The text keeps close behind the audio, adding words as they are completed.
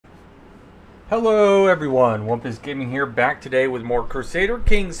Hello everyone, Wumpus Gaming here, back today with more Crusader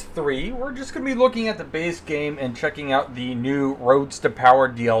Kings 3. We're just going to be looking at the base game and checking out the new Roads to Power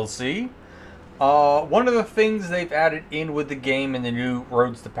DLC. One of the things they've added in with the game in the new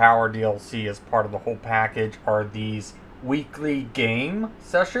Roads to Power DLC as part of the whole package are these weekly game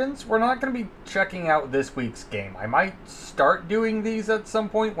sessions. We're not going to be checking out this week's game. I might start doing these at some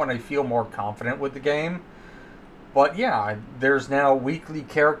point when I feel more confident with the game. But yeah, there's now weekly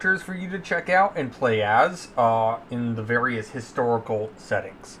characters for you to check out and play as in the various historical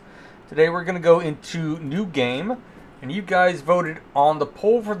settings. Today we're going to go into new game, and you guys voted on the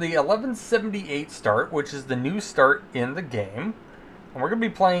poll for the 1178 start, which is the new start in the game. And we're going to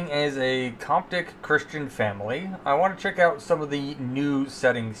be playing as a Coptic Christian family. I want to check out some of the new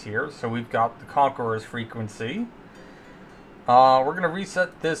settings here. So we've got the Conqueror's frequency. We're going to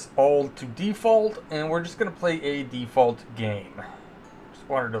reset this all to default, and we're just going to play a default game. Just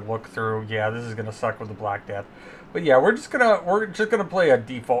wanted to look through. Yeah, this is going to suck with the Black Death. But yeah, we're just gonna play a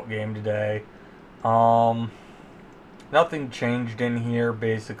default game today. Nothing changed in here,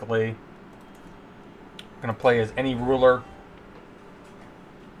 basically. Going to play as any ruler.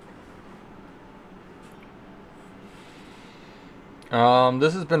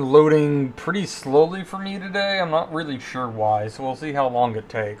 This has been loading pretty slowly for me today. I'm not really sure why, so we'll see how long it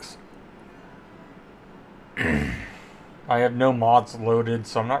takes. I have no mods loaded,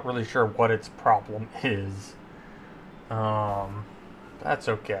 so I'm not really sure what its problem is. That's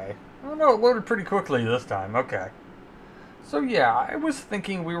okay. Oh no, it loaded pretty quickly this time. Okay. So yeah, I was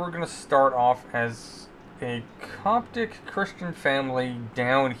thinking we were going to start off as a Coptic Christian family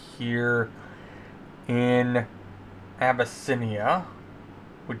down here in Abyssinia,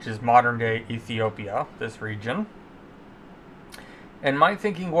 which is modern-day Ethiopia, this region. And my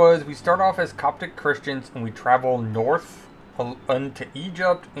thinking was we start off as Coptic Christians and we travel north into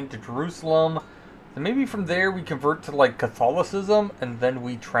Egypt, into Jerusalem. And maybe from there we convert to like Catholicism and then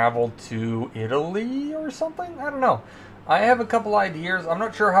we travel to Italy or something? I don't know. I have a couple ideas. I'm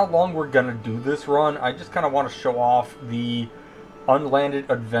not sure how long we're going to do this run. I just kind of want to show off the unlanded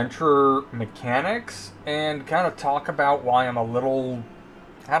adventure mechanics and kind of talk about why I'm a little,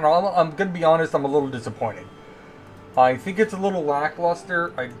 I don't know, I'm going to be honest, I'm a little disappointed. I think it's a little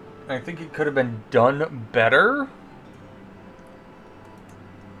lackluster. I think it could have been done better.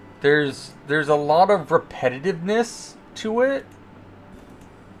 There's a lot of repetitiveness to it.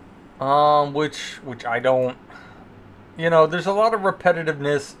 Which I don't, there's a lot of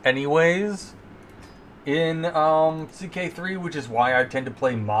repetitiveness anyways in CK3, which is why I tend to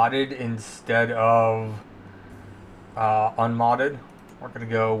play modded instead of unmodded. We're going to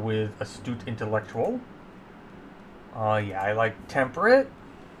go with Astute Intellectual. Yeah, I like Temperate.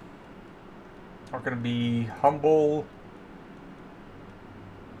 We're going to be Humble.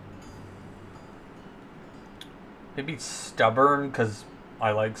 Maybe Stubborn, because I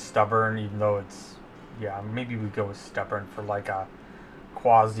like Stubborn, even though it's, yeah, maybe we go with Stubborn for like a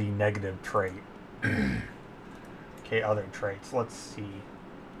quasi-negative trait. Okay, other traits. Let's see.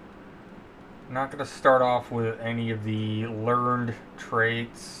 I'm not going to start off with any of the learned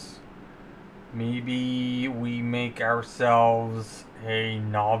traits. Maybe we make ourselves a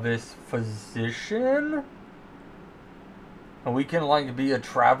novice physician? And we can, like, be a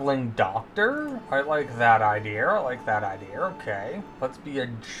traveling doctor? I like that idea. I like that idea. Okay. Let's be a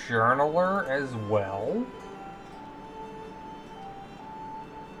journaler as well.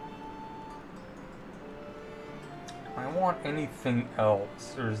 I want anything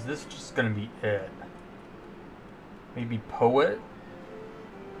else, or is this just gonna be it? Maybe poet?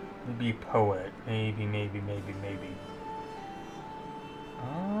 Maybe poet. Maybe.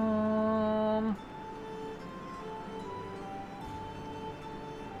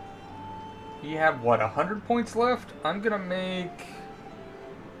 You have, what, 100 points left? I'm gonna make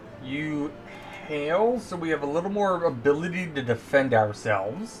you hail, so we have a little more ability to defend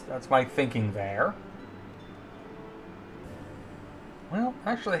ourselves. That's my thinking there. Well,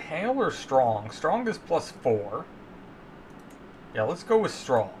 actually, hail or strong? Strong is +4. Yeah, let's go with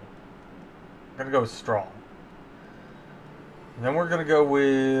strong. I'm gonna go with strong. And then we're gonna go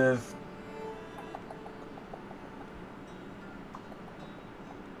with...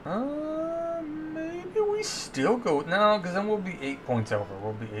 maybe we still go... No, because then we'll be 8 points over.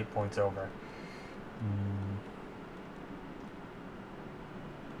 We'll be 8 points over.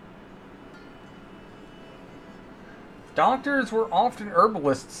 Doctors were often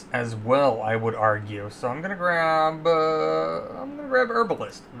herbalists as well, I would argue. So I'm gonna grab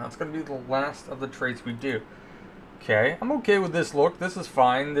herbalist, and that's gonna be the last of the traits we do. Okay, I'm okay with this look. This is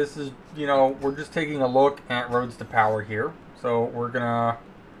fine. This is, we're just taking a look at Roads to Power here. So we're gonna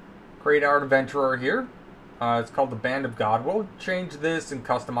Create our adventurer here. It's called the Band of God. We'll change this and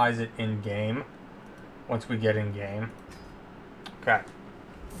customize it in-game once we get in-game. Okay.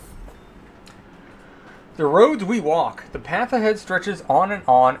 The roads we walk. The path ahead stretches on and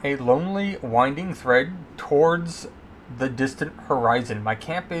on, a lonely, winding thread towards the distant horizon. My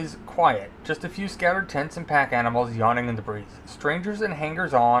camp is quiet. Just a few scattered tents and pack animals yawning in the breeze. Strangers and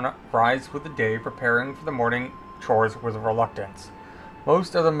hangers-on rise with the day, preparing for the morning chores with reluctance.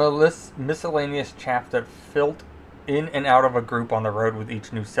 Most of the miscellaneous chaff that filtered in and out of a group on the road with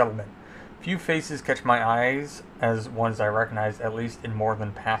each new settlement. Few faces catch my eyes as ones I recognize, at least in more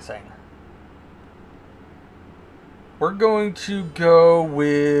than passing. We're going to go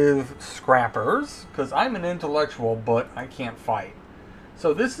with scrappers, because I'm an intellectual, but I can't fight.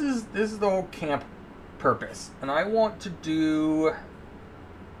 So this is the whole camp purpose. And I want to do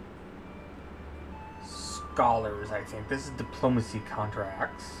scholars, I think. This is diplomacy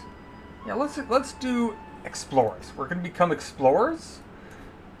contracts. Yeah, let's do explorers. We're going to become explorers.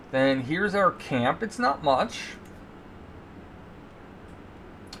 Then here's our camp. It's not much.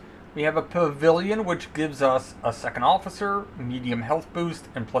 We have a pavilion, which gives us a second officer, medium health boost,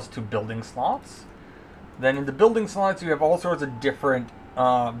 and +2 building slots. Then in the building slots, you have all sorts of different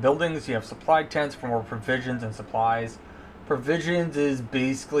buildings. You have supply tents for more provisions and supplies. Provisions is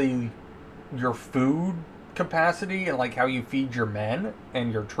basically your food capacity and like how you feed your men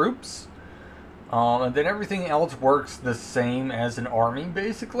and your troops. And then everything else works the same as an army,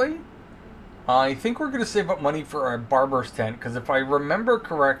 basically. I think we're going to save up money for a barber's tent, because if I remember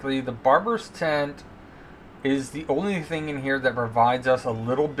correctly, the barber's tent is the only thing in here that provides us a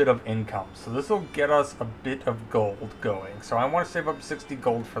little bit of income. So this will get us a bit of gold going. So I want to save up 60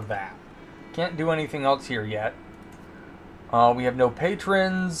 gold for that. Can't do anything else here yet. We have no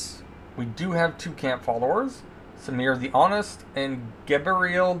patrons. We do have 2 camp followers. Samir the Honest and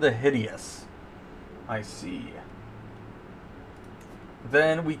Gabriel the Hideous. I see.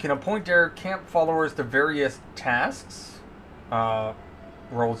 Then we can appoint our camp followers to various tasks,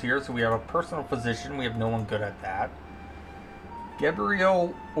 roles here. So we have a personal physician. We have no one good at that.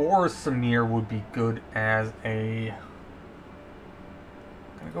 Gabriel or Samir would be good as a... I'm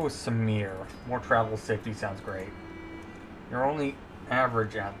going to go with Samir. More travel safety sounds great. You're only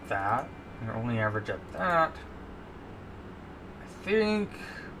average at that. You're only average at that. I think...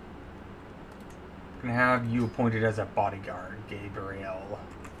 I'm going to have you appointed as a bodyguard, Gabriel.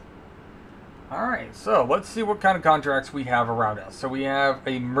 Alright, so let's see what kind of contracts we have around us. So we have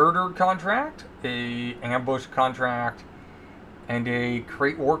a murder contract, a ambush contract, and a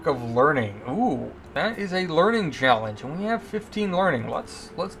create work of learning. Ooh, that is a learning challenge, and we have 15 learning. Let's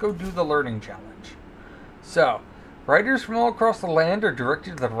go do the learning challenge. So, writers from all across the land are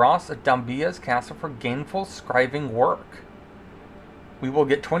directed to the Ross at Dambia's castle for gainful scribing work. We will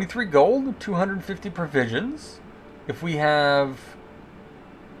get 23 gold, 250 provisions. If we have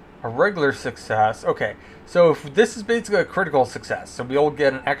a regular success... Okay, so if this is basically a critical success. So we'll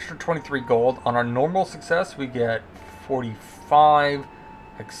get an extra 23 gold. On our normal success, we get 45.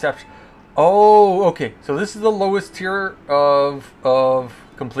 Exception. Oh, okay. So this is the lowest tier of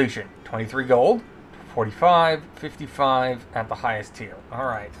completion. 23 gold, 45, 55 at the highest tier.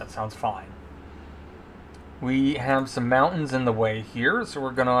 Alright, that sounds fine. We have some mountains in the way here, so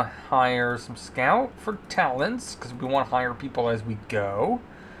we're going to hire some scout for talents, because we want to hire people as we go.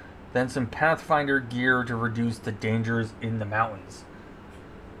 Then some Pathfinder gear to reduce the dangers in the mountains.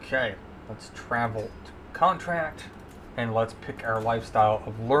 Okay, let's travel to contract, and let's pick our lifestyle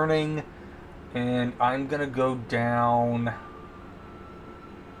of learning. And I'm going to go down...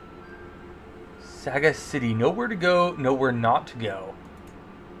 Saga City. Nowhere to go, nowhere not to go.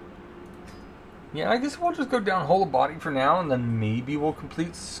 Yeah, I guess we'll just go down whole of body for now, and then maybe we'll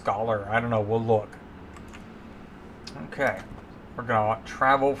complete Scholar. I don't know, we'll look. Okay. We're going to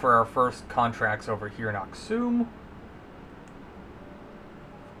travel for our first contracts over here in Aksum.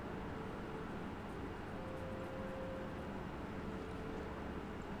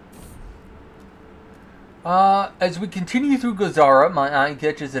 As we continue through Gozara, my eye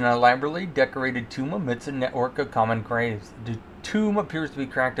catches an elaborately decorated tomb amidst a network of common graves. The tomb appears to be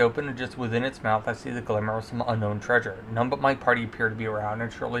cracked open, and just within its mouth I see the glimmer of some unknown treasure. None but my party appear to be around,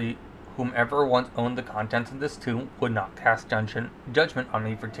 and surely whomever once owned the contents of this tomb would not cast judgment on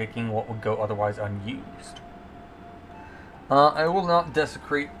me for taking what would go otherwise unused. I will not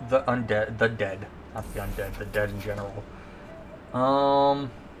desecrate the dead. Not the undead, the dead in general.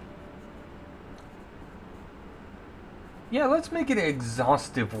 Yeah, let's make it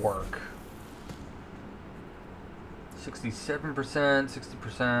exhaustive work. 67%,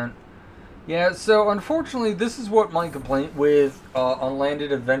 60%. Yeah, so unfortunately, this is what my complaint with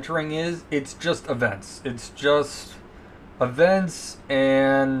Unlanded Adventuring is. It's just events. It's just events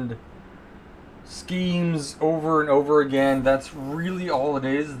and schemes over and over again. That's really all it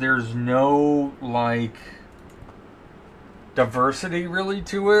is. There's no, like, diversity really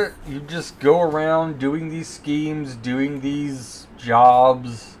to it. You just go around doing these schemes, doing these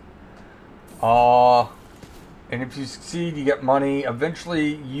jobs. And if you succeed, you get money.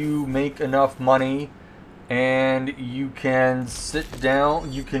 Eventually, you make enough money and you can sit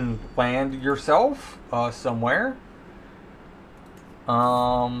down, you can land yourself somewhere.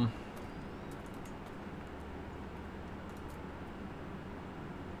 I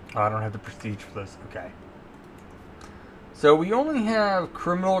don't have the prestige for this. Okay. So we only have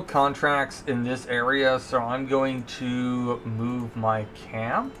criminal contracts in this area, so I'm going to move my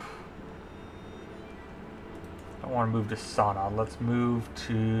camp. I don't want to move to Sana. Let's move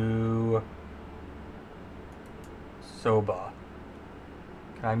to Soba.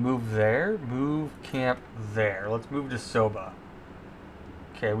 Can I move there? Move camp there. Let's move to Soba.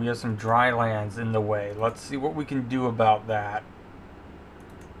 Okay, we have some dry lands in the way. Let's see what we can do about that.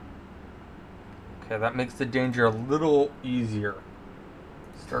 Okay, that makes the danger a little easier.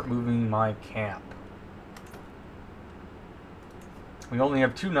 Start moving my camp. We only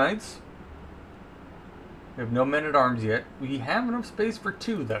have 2 knights. We have no men-at-arms yet. We have enough space for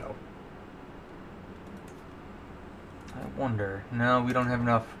 2, though. I wonder. No, we don't have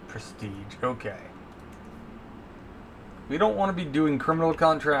enough prestige. Okay. We don't want to be doing criminal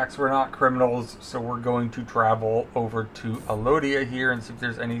contracts. We're not criminals, so we're going to travel over to Alodia here and see if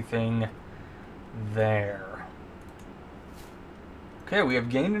there's anything there. Okay, we have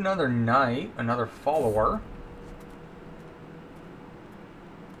gained another knight, another follower.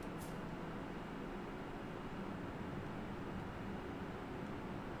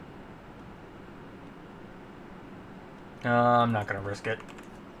 I'm not going to risk it.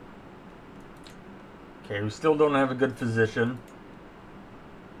 Okay, we still don't have a good physician.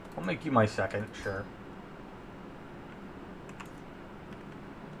 I'll make you my second, sure.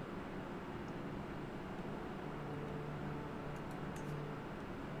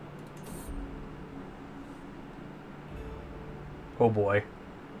 Oh boy.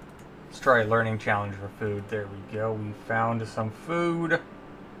 Let's try a learning challenge for food. There we go. We found some food.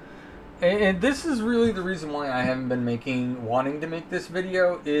 And this is really the reason why I haven't been wanting to make this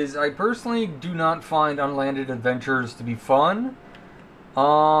video, is I personally do not find Unlanded Adventures to be fun.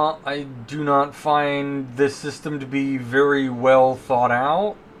 I do not find this system to be very well thought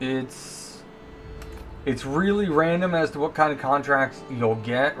out. It's really random as to what kind of contracts you'll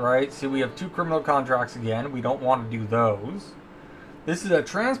get, right? See, we have 2 criminal contracts again. We don't want to do those. This is a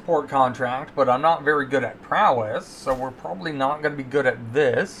transport contract, but I'm not very good at prowess, so we're probably not going to be good at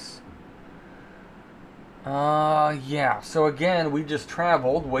this. Yeah, so again, we just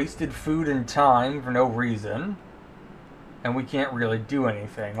traveled, wasted food and time for no reason, and we can't really do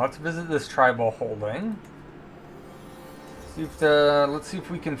anything. Let's visit this tribal holding. Let's see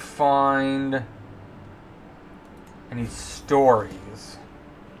if we can find any stories.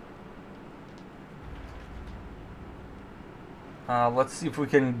 Let's see if we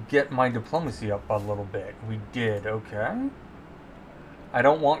can get my diplomacy up a little bit. We did, okay. I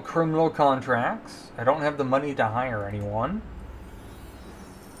don't want criminal contracts. I don't have the money to hire anyone.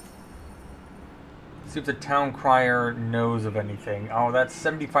 Let's see if the town crier knows of anything. Oh, that's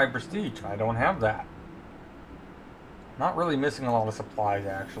 75 prestige. I don't have that. Not really missing a lot of supplies,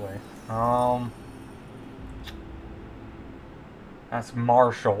 actually. That's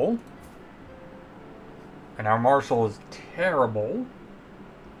Marshall. And our Marshall is terrible.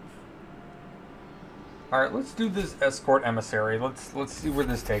 Alright, let's do this escort emissary. Let's see where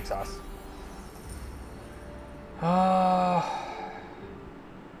this takes us.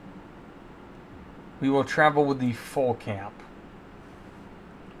 We will travel with the full camp.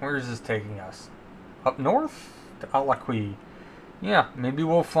 Where is this taking us? Up north? To Alaqui. Yeah, maybe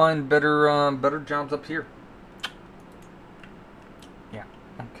we'll find better jobs up here. Yeah,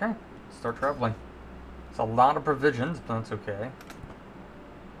 okay. Start traveling. It's a lot of provisions, but that's okay.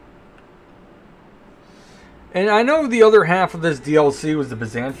 And I know the other half of this DLC was the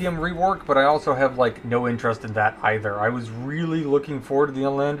Byzantium rework, but I also have, like, no interest in that either. I was really looking forward to the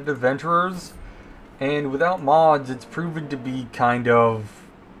Unlanded Adventurers, and without mods, it's proven to be kind of...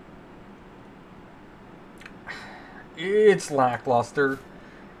 It's lackluster.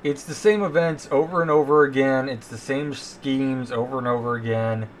 It's the same events over and over again. It's the same schemes over and over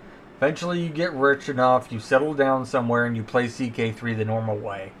again. Eventually you get rich enough, you settle down somewhere, and you play CK3 the normal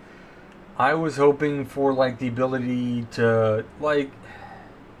way. I was hoping for, like, the ability to, like...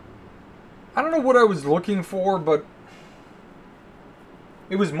 I don't know what I was looking for, but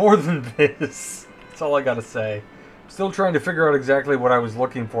it was more than this. That's all I gotta say. I'm still trying to figure out exactly what I was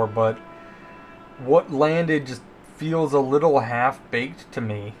looking for, but what landed just feels a little half-baked to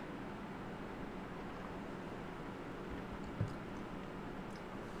me.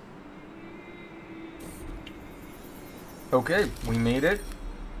 Okay, we made it.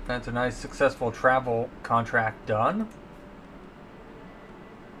 That's a nice successful travel contract done.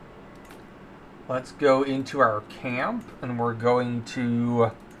 Let's go into our camp, and we're going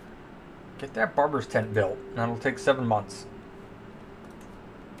to get that barber's tent built. That'll take 7 months.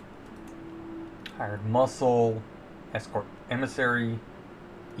 Hired muscle, escort emissary,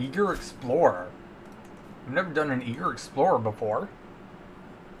 eager explorer. I've never done an eager explorer before.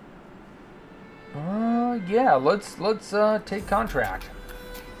 Yeah, let's take contract.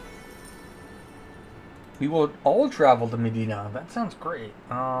 We will all travel to Medina. That sounds great.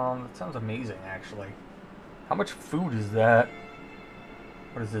 That sounds amazing, actually. How much food is that?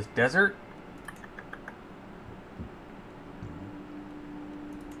 What is this, desert?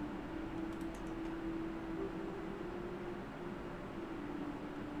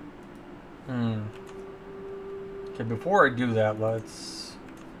 Okay, before I do that, let's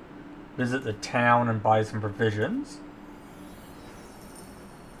visit the town and buy some provisions.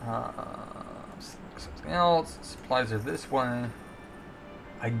 Something else. Supplies are this way.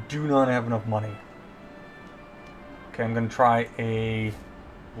 I do not have enough money. Okay, I'm gonna try a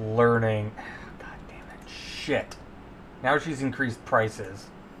learning. God damn it. Shit. Now she's increased prices.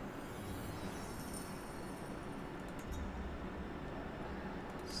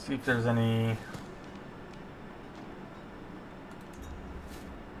 Let's see if there's any.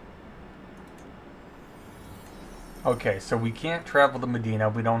 Okay, so we can't travel to Medina.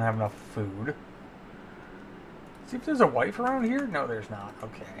 We don't have enough food. See if there's a wife around here? No, there's not.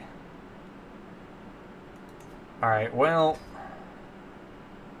 Okay. Alright, well.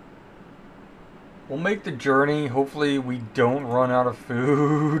 We'll make the journey. Hopefully we don't run out of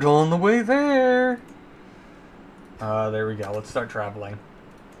food on the way there. There we go. Let's start traveling.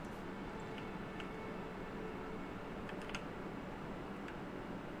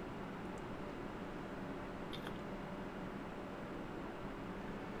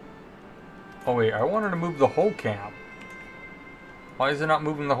 Oh wait, I wanted to move the whole camp. Why is it not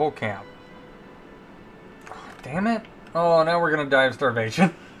moving the whole camp? Oh, damn it. Oh, now we're gonna die of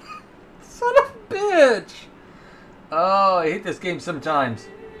starvation. Son of a bitch! Oh, I hate this game sometimes.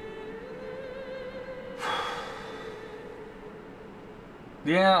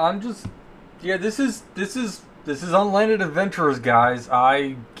 Yeah, I'm just... Yeah, this is Unlanded Adventures, guys.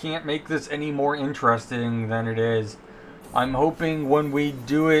 I can't make this any more interesting than it is. I'm hoping when we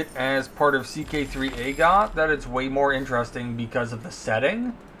do it as part of CK3 AGOT that it's way more interesting because of the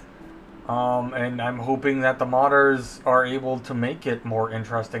setting. And I'm hoping that the modders are able to make it more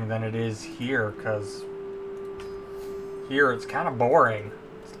interesting than it is here, because here it's kind of boring.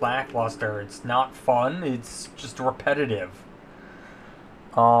 It's lackluster. It's not fun. It's just repetitive.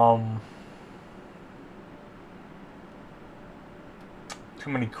 Too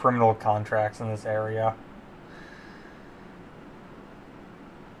many criminal contracts in this area.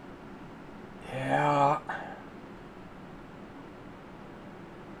 Yeah.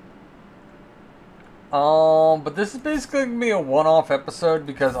 But this is basically going to be a one-off episode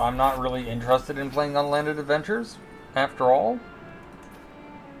because I'm not really interested in playing Unlanded Adventures, after all.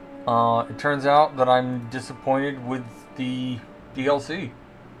 It turns out that I'm disappointed with the DLC.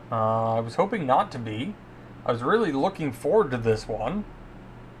 I was hoping not to be. I was really looking forward to this one.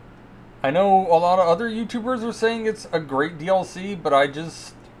 I know a lot of other YouTubers are saying it's a great DLC, but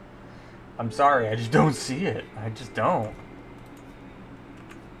I'm sorry, I just don't see it. I just don't.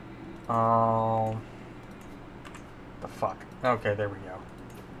 The fuck. Okay, there we go.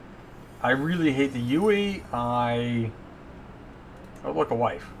 I really hate the Yui. Oh, look, a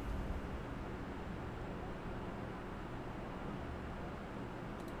wife.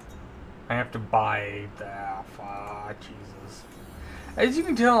 I have to buy that. Fuck, Jesus. As you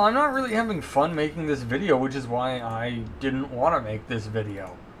can tell, I'm not really having fun making this video, which is why I didn't want to make this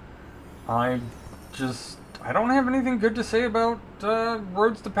video. I don't have anything good to say about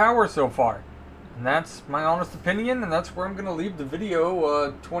Roads to Power so far. And that's my honest opinion, and that's where I'm going to leave the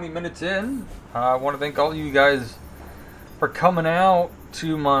video 20 minutes in. I want to thank all of you guys for coming out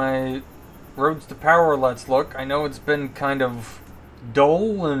to my Roads to Power Let's Look. I know it's been kind of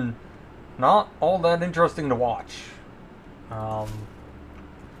dull and not all that interesting to watch.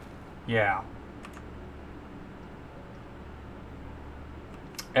 Yeah.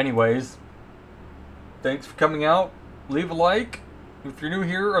 Anyways, thanks for coming out. Leave a like. If you're new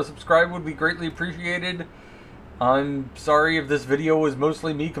here, a subscribe would be greatly appreciated. I'm sorry if this video was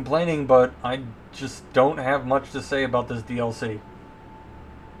mostly me complaining, but I just don't have much to say about this DLC.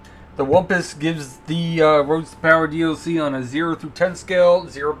 The Wumpus gives the Roads to Power DLC on a 0 through 10 scale,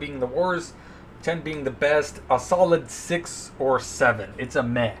 0 being the worst, 10 being the best, a solid 6 or 7. It's a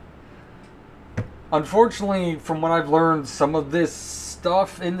meh. Unfortunately, from what I've learned, some of this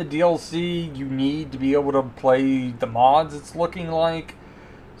stuff in the DLC, you need to be able to play the mods, it's looking like.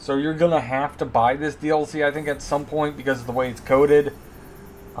 So you're going to have to buy this DLC, I think, at some point because of the way it's coded.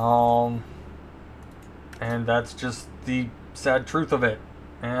 And that's just the sad truth of it.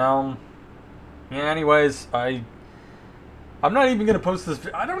 Yeah, anyways, I'm not even going to post this.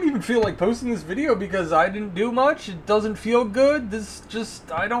 I don't even feel like posting this video because I didn't do much. It doesn't feel good.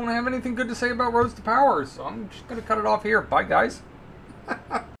 I don't have anything good to say about Roads to Power. So I'm just going to cut it off here. Bye, guys.